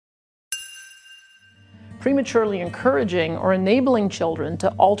prematurely encouraging or enabling children to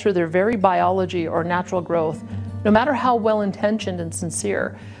alter their very biology or natural growth, no matter how well-intentioned and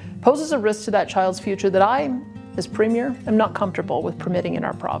sincere, poses a risk to that child's future that I, as Premier, am not comfortable with permitting in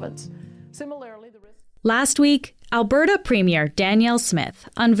our province. Similarly, the risk... Last week, Alberta Premier Danielle Smith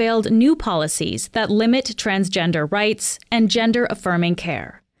unveiled new policies that limit transgender rights and gender-affirming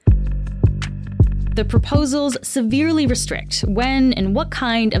care. The proposals severely restrict when and what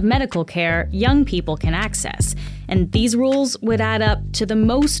kind of medical care young people can access, and these rules would add up to the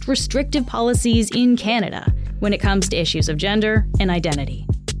most restrictive policies in Canada when it comes to issues of gender and identity.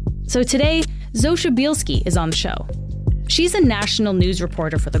 So today, Zosha Bielski is on the show. She's a national news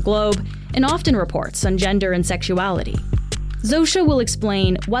reporter for The Globe and often reports on gender and sexuality. Zosha will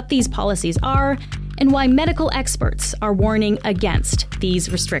explain what these policies are and why medical experts are warning against these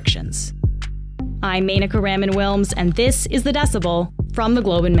restrictions. I'm Menaka Raman-Wilms, and this is The Decibel from The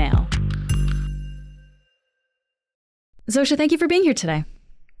Globe and Mail. Zosha, thank you for being here today.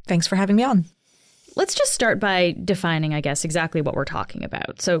 Thanks for having me on. Let's just start by defining, I guess, exactly what we're talking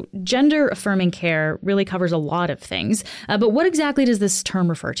about. So gender-affirming care really covers a lot of things, but what exactly does this term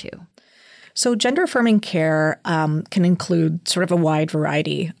refer to? So gender-affirming care can include sort of a wide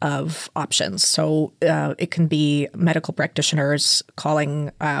variety of options. So it can be medical practitioners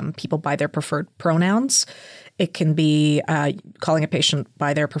calling people by their preferred pronouns. It can be calling a patient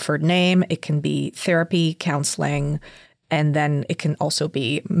by their preferred name. It can be therapy, counseling, and then it can also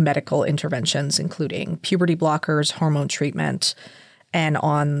be medical interventions, including puberty blockers, hormone treatment. And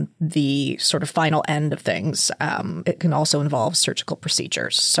on the sort of final end of things, it can also involve surgical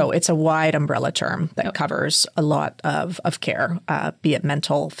procedures. So it's a wide umbrella term that covers a lot of care, be it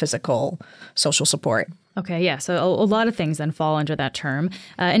mental, physical, social support. Okay, yeah. So a lot of things then fall under that term.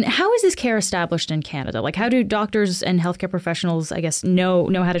 And how is this care established in Canada? Like, how do doctors and healthcare professionals, I guess,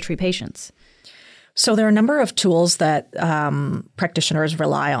 know how to treat patients? So there are a number of tools that practitioners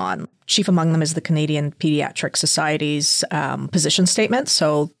rely on. Chief among them is the Canadian Pediatric Society's position statement.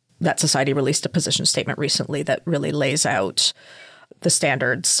 So that society released a position statement recently that really lays out the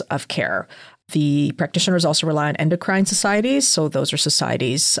standards of care. The practitioners also rely on endocrine societies. So those are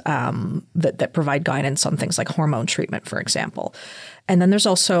societies that provide guidance on things like hormone treatment, for example. And then there's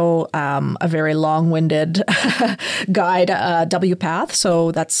also a very long-winded guide, WPATH.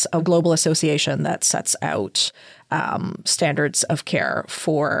 So that's a global association that sets out standards of care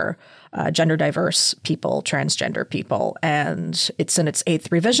for gender-diverse people, transgender people. And it's in its 8th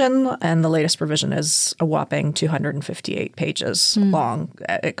revision, and the latest revision is a whopping 258 pages long.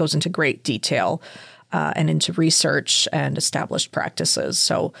 It goes into great detail and into research and established practices.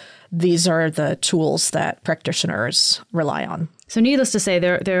 So these are the tools that practitioners rely on. So needless to say,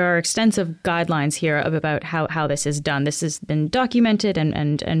 there are extensive guidelines here about how this is done. This has been documented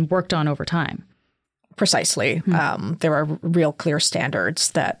and worked on over time. Precisely. There are real clear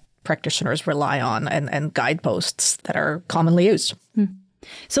standards that practitioners rely on and guideposts that are commonly used.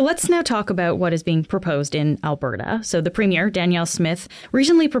 So let's now talk about what is being proposed in Alberta. So the Premier, Danielle Smith,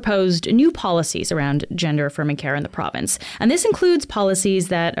 recently proposed new policies around gender-affirming care in the province. And this includes policies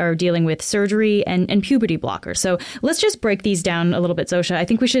that are dealing with surgery and puberty blockers. So let's just break these down a little bit, Zosha. I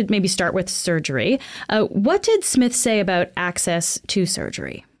think we should maybe start with surgery. What did Smith say about access to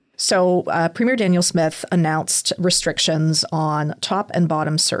surgery? So Premier Danielle Smith announced restrictions on top and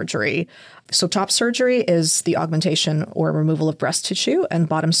bottom surgery. So top surgery is the augmentation or removal of breast tissue, and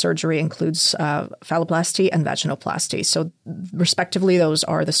bottom surgery includes phalloplasty and vaginoplasty. So respectively, those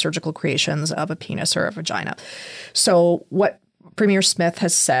are the surgical creations of a penis or a vagina. So what Premier Smith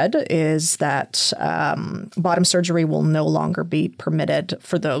has said is that bottom surgery will no longer be permitted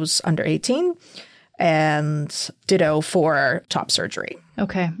for those under 18, and ditto for top surgery.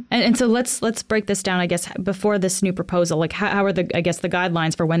 Okay. And so let's break this down, I guess, before this new proposal. Like, how are the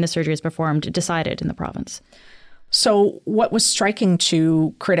guidelines for when the surgery is performed decided in the province? So what was striking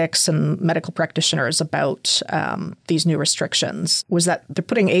to critics and medical practitioners about these new restrictions was that they're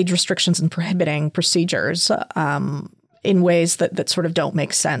putting age restrictions and prohibiting procedures in ways that sort of don't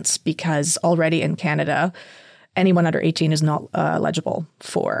make sense, because already in Canada, anyone under 18 is not eligible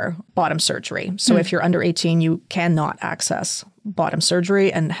for bottom surgery. So if you're under 18, you cannot access bottom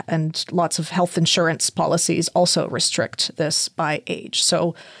surgery, and lots of health insurance policies also restrict this by age.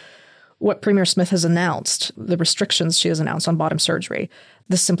 So what Premier Smith has announced, the restrictions she has announced on bottom surgery,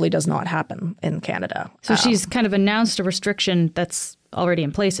 this simply does not happen in Canada. So she's kind of announced a restriction that's already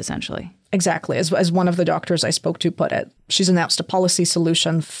in place, essentially. Exactly. As one of the doctors I spoke to put it, she's announced a policy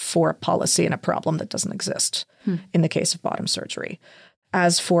solution for a policy and a problem that doesn't exist in the case of bottom surgery.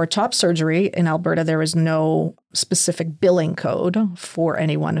 As for top surgery, in Alberta, there is no specific billing code for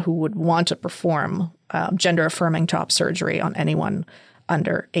anyone who would want to perform gender-affirming top surgery on anyone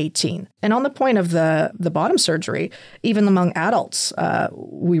under 18. And on the point of the bottom surgery, even among adults,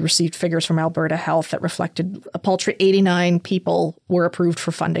 we received figures from Alberta Health that reflected a paltry 89 people were approved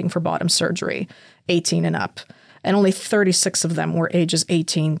for funding for bottom surgery, 18 and up. And only 36 of them were ages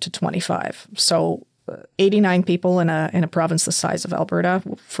 18 to 25. So 89 people in a province the size of Alberta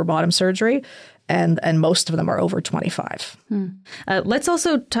for bottom surgery, and most of them are over 25. Let's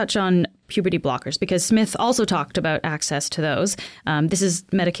also touch on puberty blockers, because Smith also talked about access to those. This is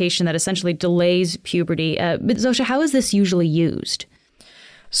medication that essentially delays puberty. But Zosha, how is this usually used?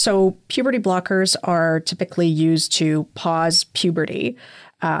 So puberty blockers are typically used to pause puberty.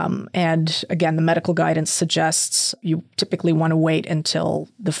 And again, the medical guidance suggests you typically want to wait until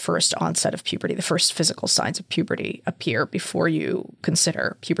the first onset of puberty, the first physical signs of puberty appear before you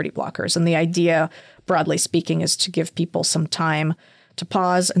consider puberty blockers. And the idea, broadly speaking, is to give people some time to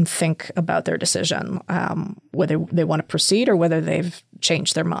pause and think about their decision, whether they want to proceed or whether they've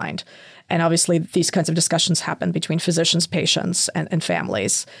changed their mind. And obviously, these kinds of discussions happen between physicians, patients, and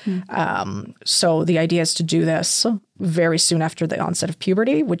families. So the idea is to do this very soon after the onset of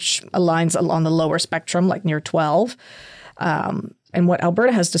puberty, which aligns along the lower spectrum, like near 12. And what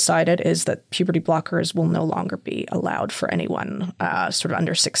Alberta has decided is that puberty blockers will no longer be allowed for anyone sort of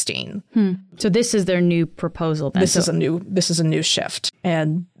under 16. So this is their new proposal then? This is a new shift.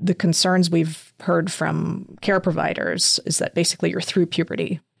 And the concerns we've heard from care providers is that basically you're through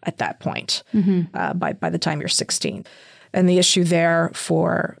puberty at that point, by the time you're 16. And the issue there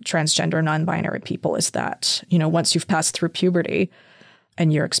for transgender non-binary people is that, once you've passed through puberty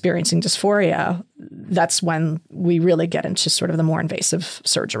and you're experiencing dysphoria, that's when we really get into sort of the more invasive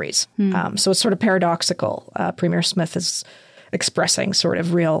surgeries. So it's sort of paradoxical. Premier Smith is expressing sort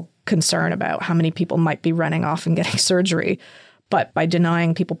of real concern about how many people might be running off and getting surgery. But by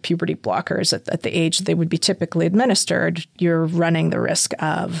denying people puberty blockers at the age they would be typically administered, you're running the risk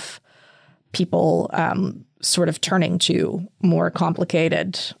of people sort of turning to more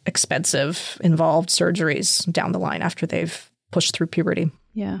complicated, expensive, involved surgeries down the line after they've pushed through puberty.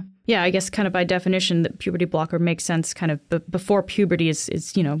 Yeah. Yeah, I guess kind of by definition, the puberty blocker makes sense kind of before puberty is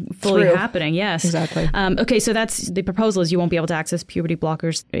fully happening. Yes. Exactly. Okay, so that's the proposal is you won't be able to access puberty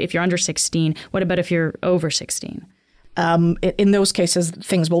blockers if you're under 16. What about if you're over 16? In those cases,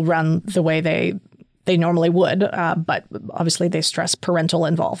 things will run the way they normally would, but obviously they stress parental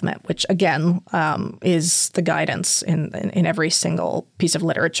involvement, which again is the guidance in every single piece of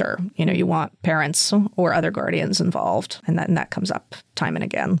literature. You want parents or other guardians involved, and that comes up time and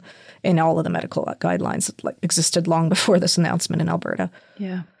again in all of the medical guidelines that existed long before this announcement in Alberta.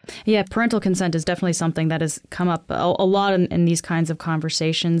 Yeah, parental consent is definitely something that has come up a lot in these kinds of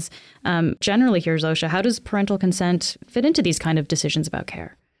conversations. Generally here, Zosha, how does parental consent fit into these kind of decisions about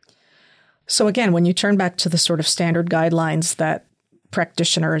care? So again, when you turn back to the sort of standard guidelines that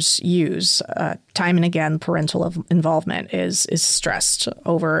practitioners use, time and again, parental involvement is stressed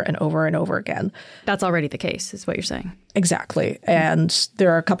over and over and over again. That's already the case, is what you're saying. Exactly. And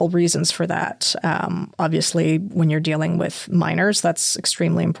there are a couple reasons for that. Obviously, when you're dealing with minors, that's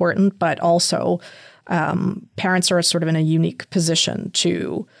extremely important. But also, parents are sort of in a unique position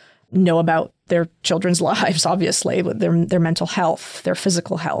to know about their children's lives, obviously, their mental health, their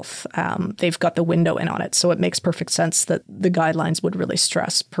physical health. They've got the window in on it. So it makes perfect sense that the guidelines would really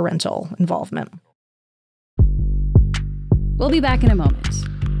stress parental involvement. We'll be back in a moment.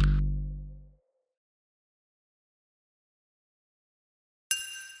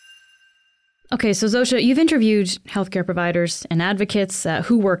 Okay, so Zosha, you've interviewed healthcare providers and advocates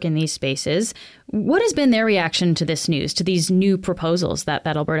who work in these spaces. What has been their reaction to this news, to these new proposals that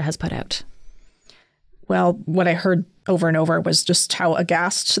Alberta has put out? Well, what I heard over and over was just how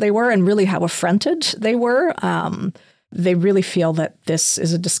aghast they were and really how affronted they were. They really feel that this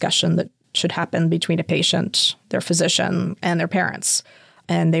is a discussion that should happen between a patient, their physician, and their parents.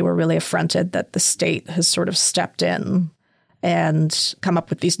 And they were really affronted that the state has sort of stepped in and come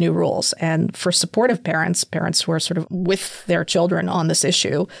up with these new rules. And for supportive parents who are sort of with their children on this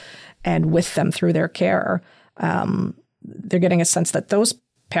issue and with them through their care, they're getting a sense that those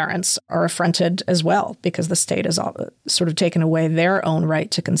parents are affronted as well because the state has sort of taken away their own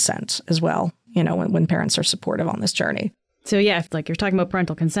right to consent as well, when parents are supportive on this journey. So yeah, like you're talking about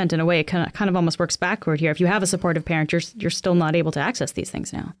parental consent in a way, it kind of almost works backward here. If you have a supportive parent, you're still not able to access these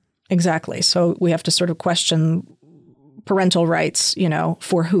things now. Exactly. So we have to sort of question parental rights,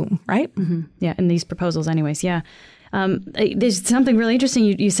 for whom, right? Mm-hmm. Yeah, in these proposals anyways, yeah. There's something really interesting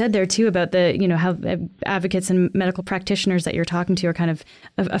you said there, too, about how advocates and medical practitioners that you're talking to are kind of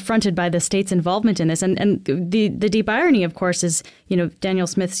affronted by the state's involvement in this. And the deep irony, of course, is, Danielle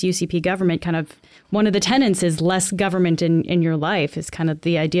Smith's UCP government kind of one of the tenets is less government in your life is kind of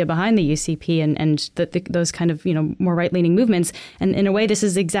the idea behind the UCP and those kind of, more right-leaning movements. And in a way, this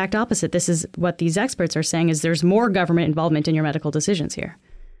is the exact opposite. This is what these experts are saying is there's more government involvement in your medical decisions here.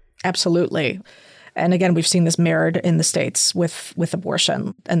 Absolutely. And again, we've seen this mirrored in the states with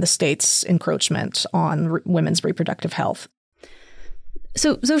abortion and the state's encroachment on women's reproductive health.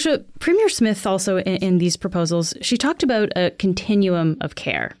 So, Zosha, Premier Smith also in these proposals, she talked about a continuum of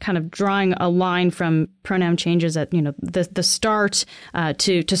care, kind of drawing a line from pronoun changes at, the start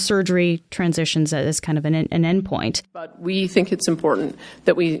to surgery transitions as kind of an end point. But we think it's important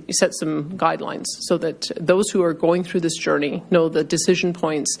that we set some guidelines so that those who are going through this journey know the decision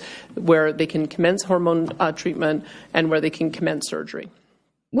points where they can commence hormone treatment and where they can commence surgery.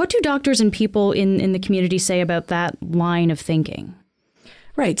 What do doctors and people in the community say about that line of thinking?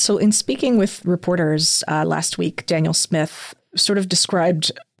 Right. So in speaking with reporters last week, Danielle Smith sort of described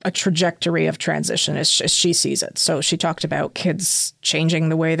a trajectory of transition as she sees it. So she talked about kids changing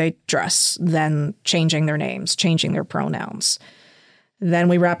the way they dress, then changing their names, changing their pronouns. Then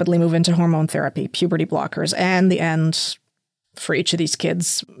we rapidly move into hormone therapy, puberty blockers, and the end for each of these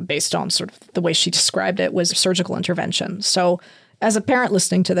kids, based on sort of the way she described it, was surgical intervention. So as a parent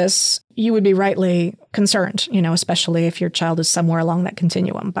listening to this, you would be rightly concerned, especially if your child is somewhere along that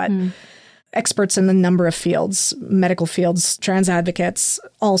continuum. But experts in the number of fields, medical fields, trans advocates,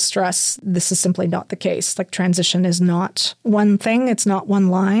 all stress this is simply not the case. Like transition is not one thing. It's not one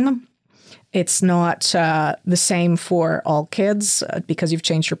line. It's not the same for all kids. Because you've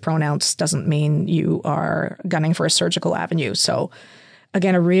changed your pronouns doesn't mean you are gunning for a surgical avenue. So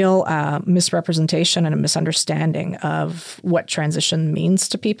again, a real misrepresentation and a misunderstanding of what transition means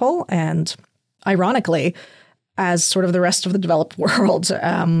to people. And ironically, as sort of the rest of the developed world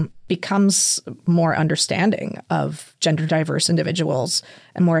becomes more understanding of gender diverse individuals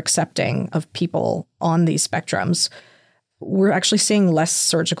and more accepting of people on these spectrums, we're actually seeing less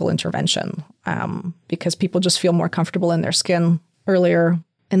surgical intervention because people just feel more comfortable in their skin earlier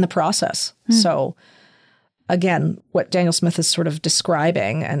in the process. So again, what Danielle Smith is sort of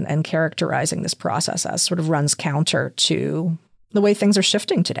describing and characterizing this process as sort of runs counter to the way things are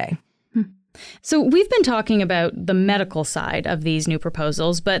shifting today. So we've been talking about the medical side of these new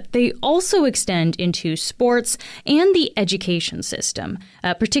proposals, but they also extend into sports and the education system,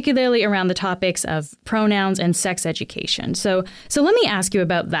 particularly around the topics of pronouns and sex education. So let me ask you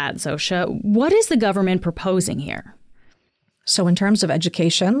about that, Zosha. What is the government proposing here? So in terms of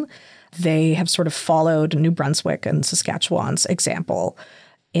education, they have sort of followed New Brunswick and Saskatchewan's example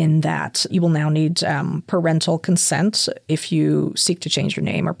in that you will now need parental consent if you seek to change your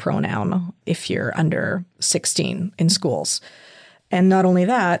name or pronoun if you're under 16 in schools. And not only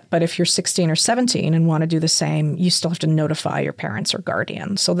that, but if you're 16 or 17 and want to do the same, you still have to notify your parents or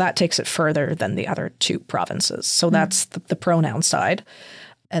guardian. So that takes it further than the other two provinces. So that's the pronoun side.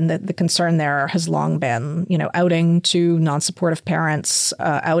 And the concern there has long been, outing to non-supportive parents,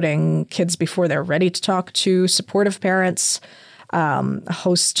 outing kids before they're ready to talk to supportive parents. A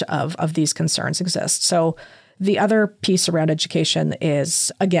host of these concerns exist. So the other piece around education is,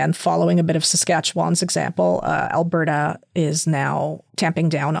 again, following a bit of Saskatchewan's example. Alberta is now tamping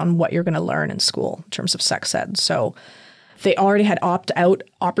down on what you're going to learn in school in terms of sex ed. So they already had opt-out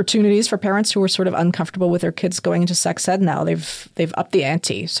opportunities for parents who were sort of uncomfortable with their kids going into sex ed. Now they've upped the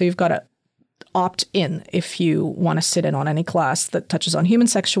ante. So you've got to opt in if you want to sit in on any class that touches on human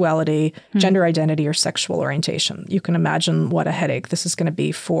sexuality, gender identity, or sexual orientation. You can imagine what a headache this is going to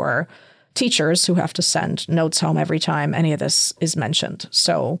be for teachers who have to send notes home every time any of this is mentioned.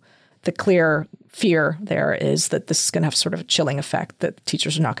 So the clear fear there is that this is going to have sort of a chilling effect, that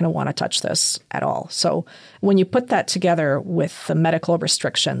teachers are not going to want to touch this at all. So when you put that together with the medical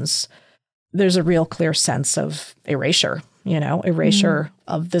restrictions, there's a real clear sense of erasure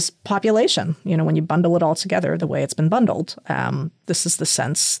of this population. When you bundle it all together the way it's been bundled, this is the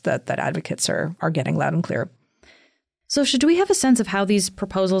sense that advocates are getting loud and clear. So do we have a sense of how these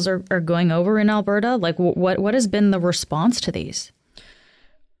proposals are going over in Alberta? Like what has been the response to these?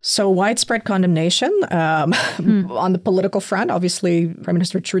 So widespread condemnation on the political front. Obviously, Prime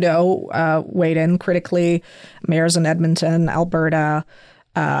Minister Trudeau weighed in critically. Mayors in Edmonton, Alberta,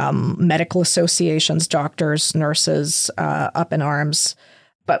 medical associations, doctors, nurses up in arms.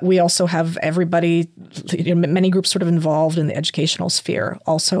 But we also have everybody, many groups sort of involved in the educational sphere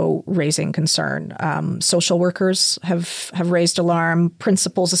also raising concern. Social workers have raised alarm,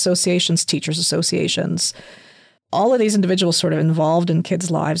 principals associations, teachers associations. all of these individuals sort of involved in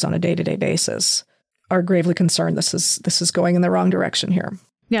kids' lives on a day-to-day basis are gravely concerned this is going in the wrong direction here.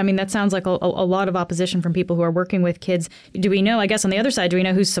 Yeah, I mean, that sounds like a lot of opposition from people who are working with kids. Do we know, I guess on the other side, do we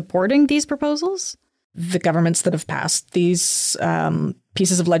know who's supporting these proposals? The governments that have passed these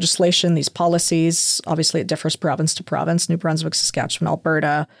pieces of legislation, these policies, obviously it differs province to province, New Brunswick, Saskatchewan,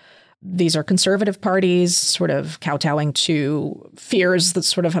 Alberta. These are conservative parties sort of kowtowing to fears that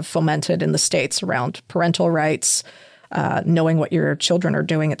sort of have fomented in the States around parental rights, knowing what your children are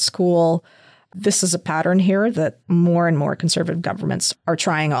doing at school. This is a pattern here that more and more conservative governments are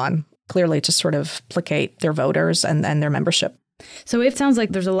trying on, clearly to sort of placate their voters and their membership. So it sounds like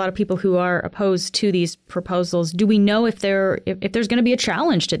there's a lot of people who are opposed to these proposals. Do we know if there's going to be a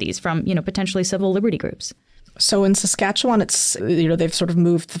challenge to these from, potentially civil liberty groups? So in Saskatchewan, it's, they've sort of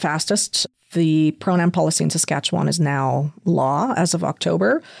moved the fastest. The pronoun policy in Saskatchewan is now law as of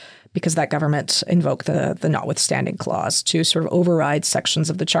October, because that government invoked the notwithstanding clause to sort of override sections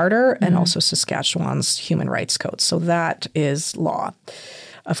of the charter and also Saskatchewan's human rights code. So that is law.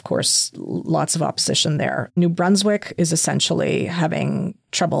 Of course, lots of opposition there. New Brunswick is essentially having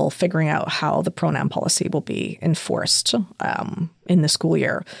trouble figuring out how the pronoun policy will be enforced in the school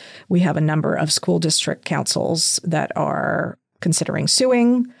year. We have a number of school district councils that are considering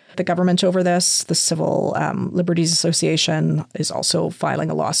suing the government over this. The Civil Liberties Association is also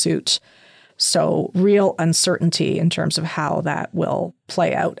filing a lawsuit. So real uncertainty in terms of how that will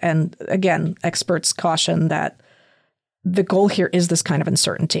play out. And again, experts caution that the goal here is this kind of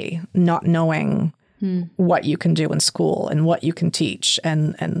uncertainty, not knowing what you can do in school and what you can teach.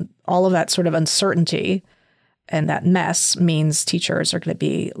 And all of that sort of uncertainty and that mess means teachers are going to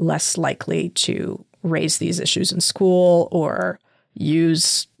be less likely to raise these issues in school or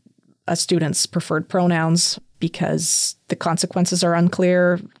use a student's preferred pronouns because the consequences are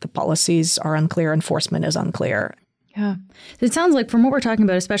unclear, the policies are unclear, enforcement is unclear. Yeah. It sounds like from what we're talking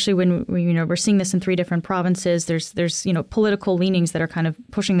about, especially when we're seeing this in 3 different provinces, there's political leanings that are kind of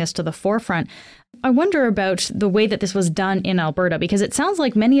pushing this to the forefront. I wonder about the way that this was done in Alberta, because it sounds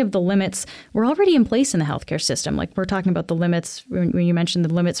like many of the limits were already in place in the healthcare system. Like we're talking about the limits, when you mentioned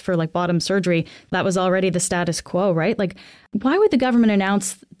the limits for like bottom surgery, that was already the status quo, right? Like why would the government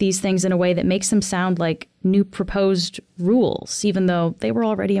announce these things in a way that makes them sound like new proposed rules, even though they were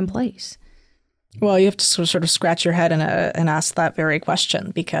already in place? Well, you have to sort of scratch your head and ask that very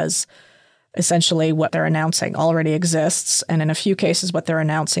question, because essentially what they're announcing already exists. And in a few cases, what they're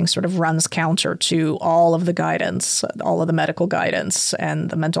announcing sort of runs counter to all of the guidance, all of the medical guidance and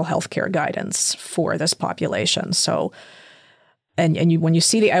the mental health care guidance for this population. So, when you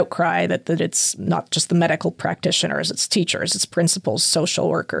see the outcry that it's not just the medical practitioners, it's teachers, it's principals, social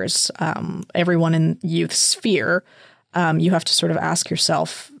workers, everyone in youth sphere, you have to sort of ask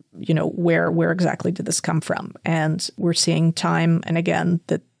yourself, where exactly did this come from? And we're seeing time and again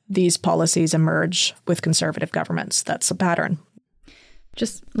that these policies emerge with conservative governments. That's a pattern.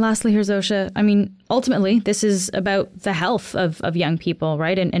 Just lastly here, Zosha, I mean, ultimately, this is about the health of young people,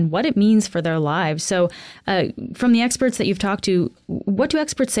 right? And what it means for their lives. So from the experts that you've talked to, what do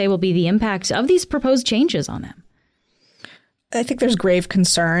experts say will be the impact of these proposed changes on them? I think there's grave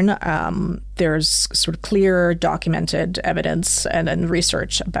concern. There's sort of clear documented evidence and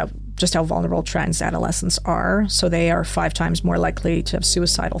research about just how vulnerable trans adolescents are. So they are 5 times more likely to have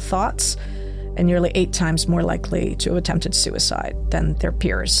suicidal thoughts and nearly 8 times more likely to have attempted suicide than their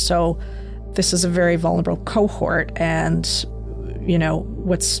peers. So this is a very vulnerable cohort. And,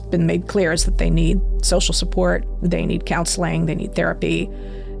 what's been made clear is that they need social support, they need counseling, they need therapy.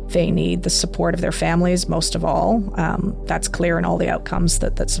 They need the support of their families, most of all. That's clear in all the outcomes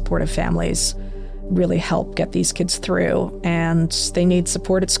that supportive families really help get these kids through. And they need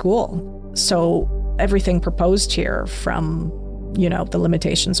support at school. So everything proposed here from, the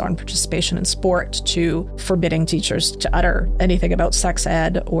limitations on participation in sport to forbidding teachers to utter anything about sex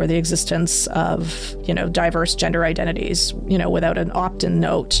ed or the existence of, diverse gender identities, without an opt-in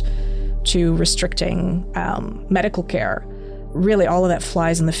note to restricting medical care. Really, all of that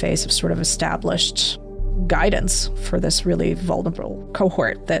flies in the face of sort of established guidance for this really vulnerable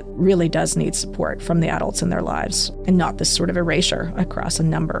cohort that really does need support from the adults in their lives and not this sort of erasure across a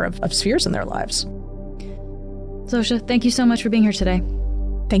number of spheres in their lives. Zosha, thank you so much for being here today.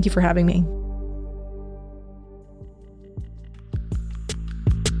 Thank you for having me.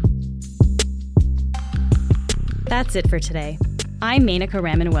 That's it for today. I'm Menaka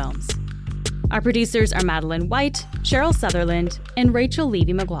Raman-Wilms. Our producers are Madeline White, Cheryl Sutherland, and Rachel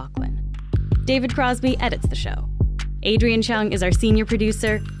Levy-McLaughlin. David Crosby edits the show. Adrian Chung is our senior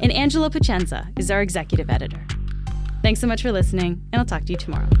producer, and Angela Pacenza is our executive editor. Thanks so much for listening, and I'll talk to you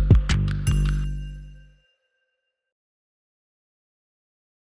tomorrow.